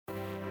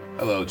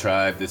Hello,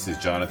 Tribe. This is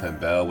Jonathan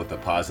Bell with the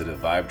Positive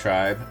Vibe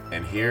Tribe,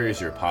 and here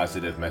is your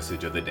positive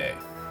message of the day.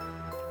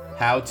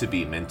 How to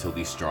be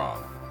mentally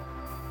strong.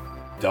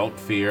 Don't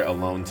fear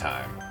alone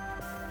time.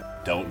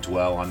 Don't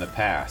dwell on the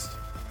past.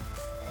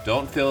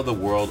 Don't feel the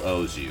world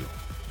owes you.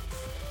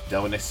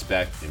 Don't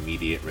expect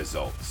immediate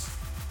results.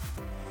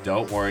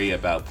 Don't worry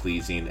about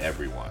pleasing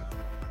everyone.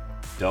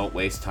 Don't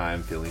waste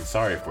time feeling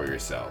sorry for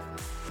yourself.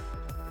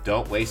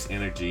 Don't waste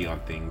energy on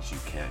things you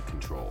can't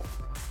control.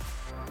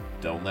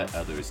 Don't let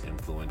others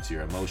influence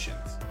your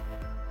emotions.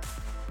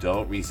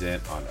 Don't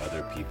resent on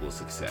other people's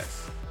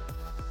success.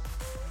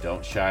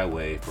 Don't shy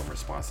away from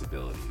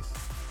responsibilities.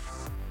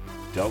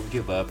 Don't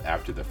give up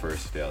after the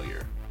first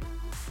failure.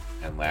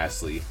 And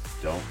lastly,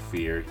 don't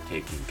fear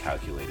taking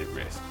calculated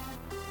risks.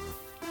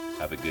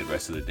 Have a good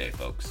rest of the day,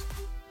 folks.